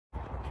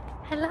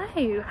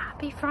Hello,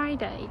 happy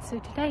Friday. So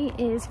today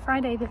is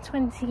Friday the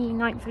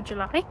 29th of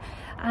July.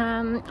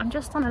 I'm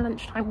just on a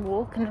lunchtime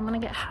walk, and then when I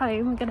get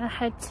home I'm going to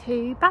head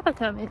to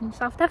Babbacombe in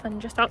South Devon,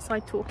 just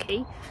outside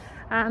Torquay.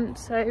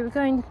 So we're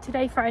going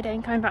today Friday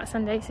and coming back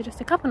Sunday, so just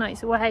a couple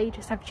nights away,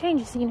 just have a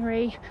change of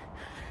scenery,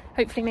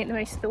 hopefully make the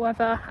most of the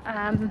weather.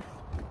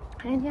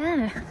 And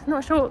yeah,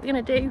 not sure what we're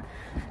going to do.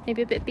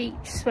 Maybe a bit of beach,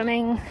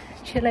 swimming,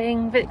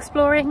 chilling, a bit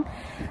exploring.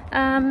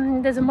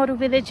 There's a model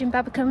village in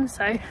Babbacombe,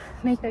 so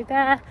may go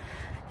there.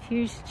 A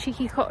few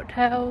cheeky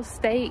cocktails,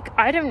 steak,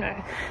 I don't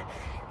know.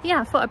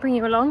 Yeah, I thought I'd bring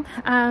you along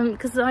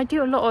because I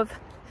do a lot of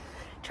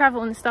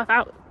travel and stuff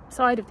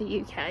outside of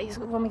the UK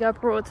so when we go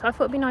abroad, so I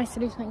thought it'd be nice to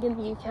do something in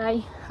the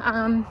UK.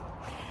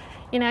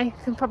 You know, you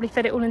can probably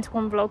fit it all into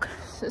one vlog,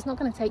 so it's not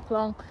going to take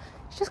long.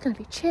 It's just going to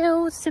be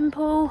chilled,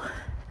 simple,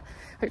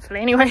 hopefully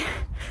anyway.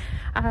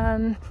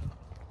 But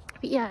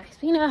yeah, it's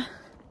been a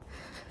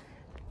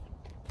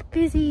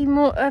busy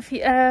sort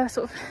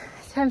of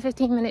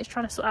 10-15 minutes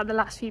trying to sort out the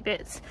last few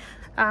bits,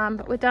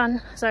 but we're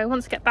done. So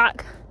once I get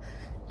back,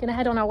 I'm gonna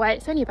head on our way.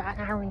 It's only about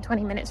an hour and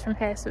 20 minutes from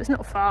here, so it's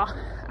not far.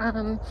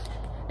 And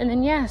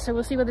then yeah, so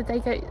we'll see where the day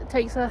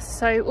takes us.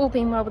 So all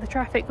being well with the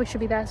traffic, we should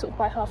be there sort of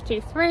by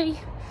 2:30, 3,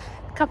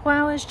 a couple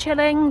hours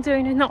chilling,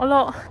 doing not a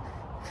lot,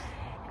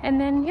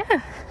 and then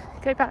yeah,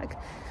 go back.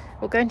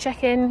 We'll go and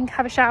check in,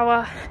 have a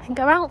shower and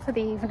go out for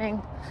the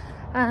evening.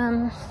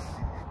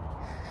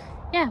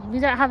 Yeah, we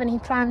don't have any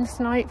plans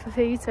tonight for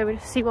food, so we'll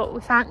just see what we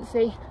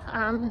fancy.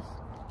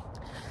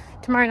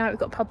 Tomorrow night we've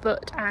got pub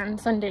booked, and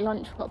Sunday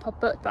lunch we've got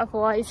pub booked, but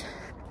otherwise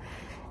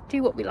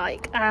do what we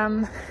like.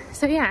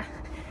 So yeah,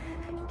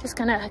 just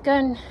gonna go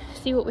and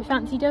see what we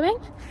fancy doing.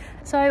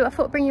 So I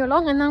thought I'd bring you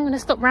along, and then I'm gonna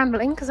stop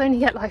rambling because I only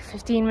get like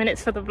 15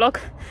 minutes for the vlog,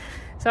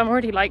 so I'm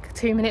already like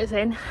 2 minutes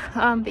in.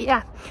 But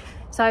yeah,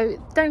 so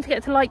don't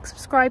forget to like,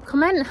 subscribe,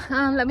 comment,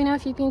 let me know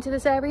if you've been to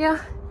this area,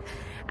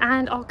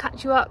 and I'll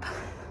catch you up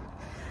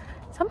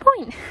at some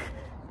point.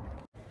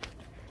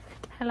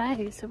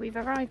 Hello, so we've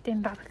arrived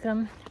in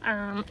Babbacombe,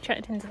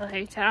 checked into the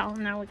hotel,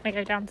 and now we're going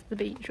to go down to the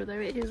beach, although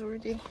it is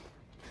already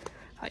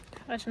like,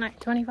 I don't know,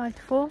 25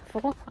 to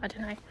 4, I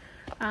don't know.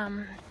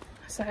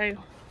 So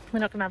we're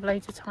not going to have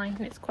loads of time,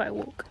 and it's quite a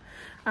walk,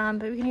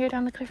 but we're going to go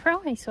down the cliff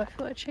railway, so I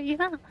thought I'd show you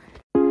that.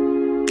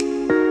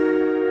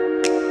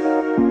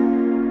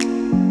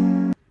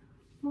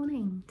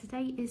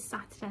 Today is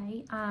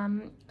Saturday,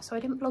 so I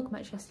didn't vlog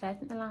much yesterday. I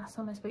think the last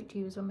time I spoke to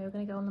you was when we were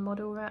going to go on the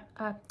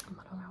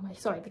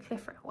the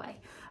cliff railway,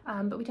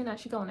 but we didn't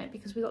actually go on it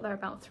because we got there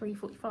about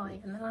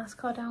 3:45, and the last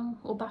car down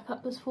or back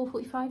up was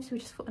 4:45, so we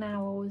just thought an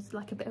hour was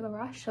like a bit of a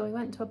rush, so we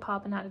went to a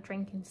pub and had a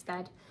drink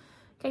instead,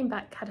 came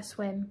back, had a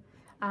swim,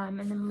 and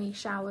then we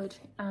showered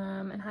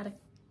and had a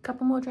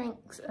couple more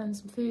drinks and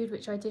some food,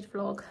 which I did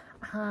vlog.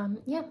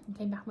 Yeah, and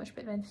came back, much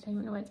bit of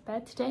entertainment, and went to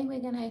bed. Today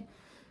we're gonna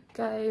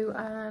go,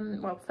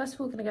 well, first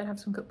of all we're gonna go and have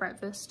some cooked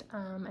breakfast,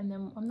 and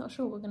then I'm not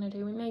sure what we're gonna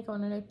do. We may go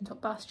on an open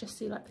top bus, just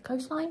see like the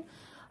coastline,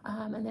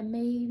 and then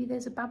maybe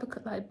there's a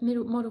Babbacombe, like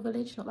model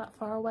village, not that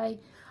far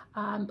away,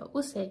 but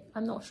we'll see.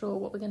 I'm not sure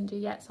what we're gonna do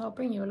yet, so I'll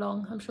bring you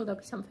along. I'm sure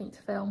there'll be something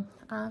to film.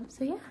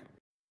 So yeah.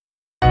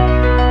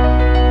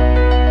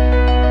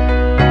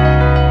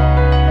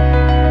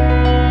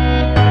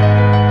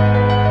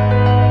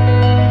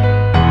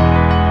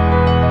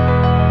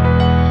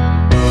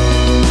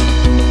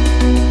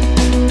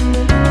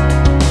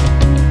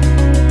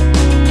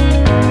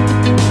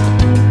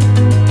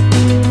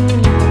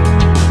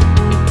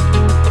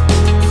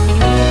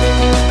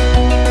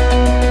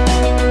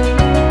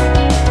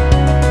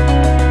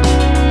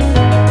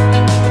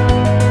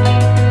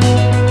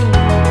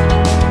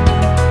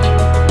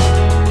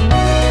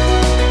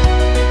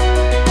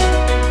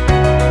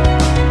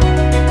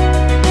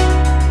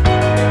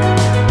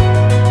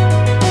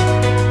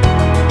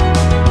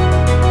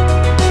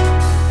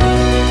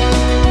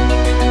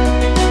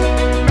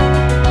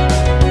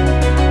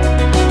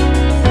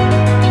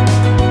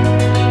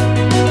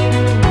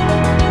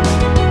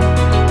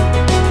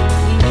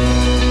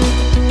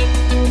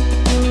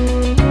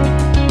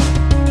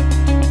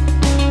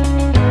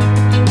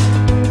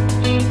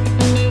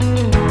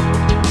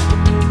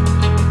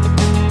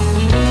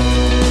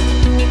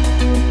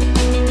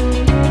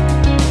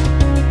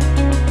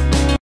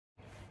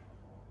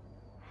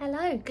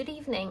 Good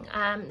evening.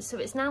 So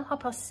it's now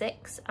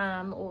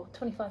 6:30, or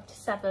 25 to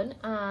 7.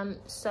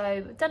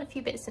 So we've done a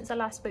few bits since I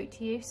last spoke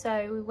to you.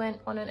 So we went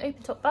on an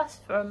open top bus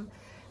from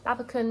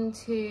Babbacombe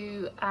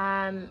to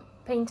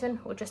Paignton,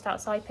 or just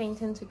outside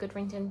Paignton, to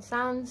Goodrington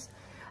Sands,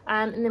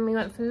 and then we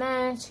went from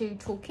there to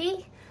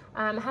Torquay,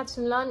 had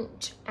some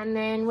lunch, and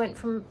then went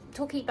from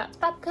Torquay back to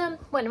Babbacombe,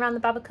 went around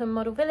the Babbacombe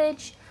model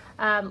village,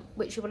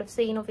 which you will have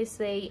seen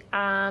obviously,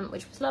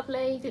 which was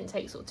lovely, didn't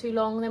take sort of too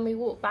long. Then we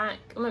walked back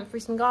and went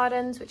through some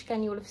gardens, which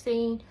again you will have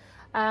seen,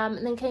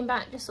 and then came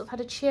back, just sort of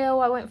had a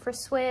chill. I went for a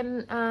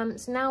swim,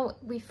 so now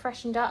we've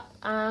freshened up,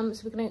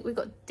 so we've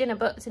got dinner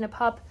booked in a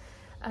pub.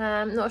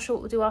 Not sure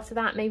what we'll do after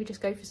that, maybe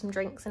just go for some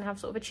drinks and have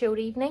sort of a chilled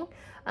evening.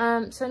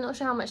 So not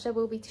sure how much there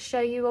will be to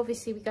show you.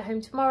 Obviously we go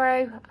home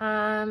tomorrow,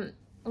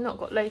 I've not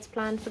got loads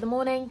planned for the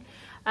morning.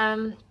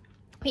 But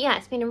yeah,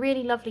 it's been a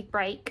really lovely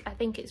break. I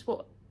think it's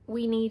what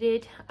we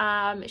needed.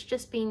 It's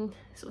just been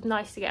sort of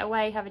nice to get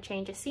away, have a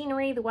change of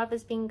scenery. The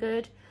weather's been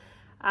good.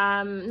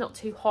 Not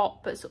too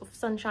hot, but sort of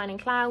sunshine and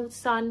clouds,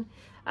 sun.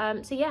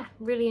 So yeah,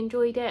 really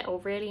enjoyed it, or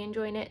really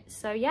enjoying it.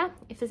 So yeah,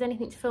 if there's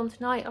anything to film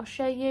tonight, I'll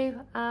show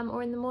you,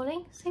 or in the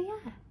morning. So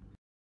yeah.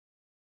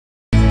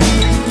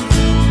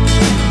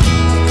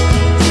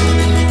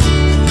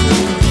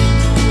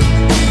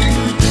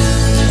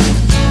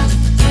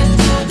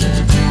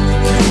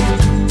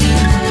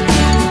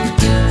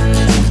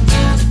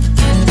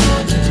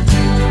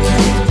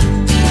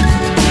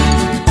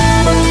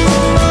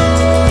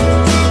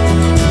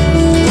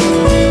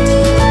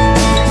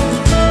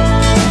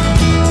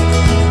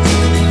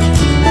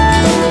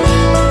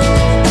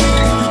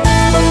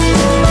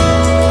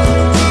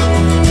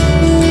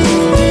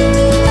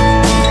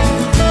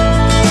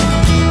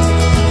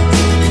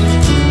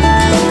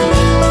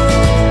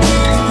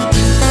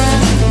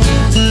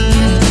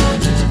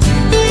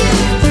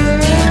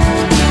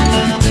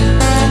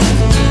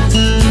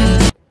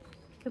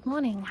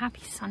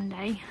 Happy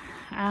Sunday.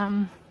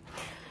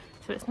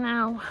 So it's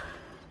now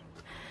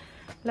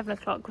 11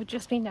 o'clock. We've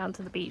just been down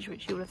to the beach,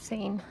 which you'll have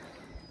seen.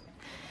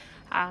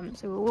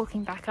 So we're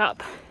walking back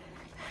up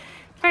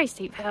very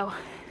steep hill,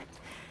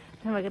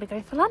 and we're going to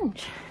go for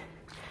lunch.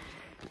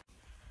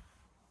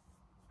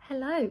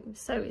 Hello.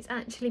 So it's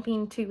actually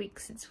been 2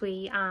 weeks since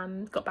we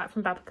got back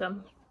from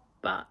Babacom,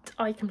 but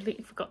I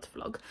completely forgot to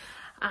vlog.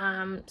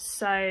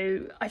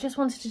 So I just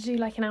wanted to do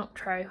like an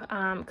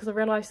outro because I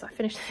realised I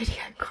finished the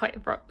video quite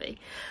abruptly.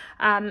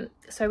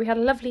 So we had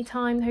a lovely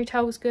time. The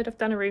hotel was good. I've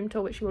done a room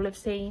tour, which you will have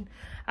seen.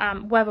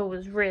 Weather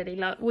was really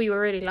we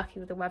were really lucky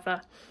with the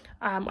weather.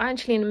 We're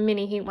actually in a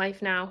mini heat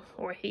wave now,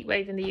 or a heat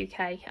wave in the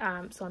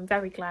UK. So I'm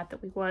very glad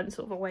that we weren't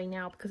sort of away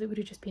now, because it would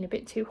have just been a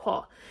bit too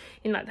hot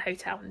in like the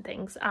hotel and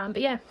things.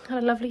 But yeah,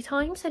 had a lovely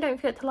time. So don't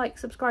forget to like,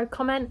 subscribe,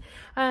 comment.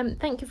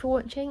 Thank you for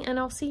watching, and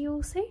I'll see you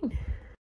all soon.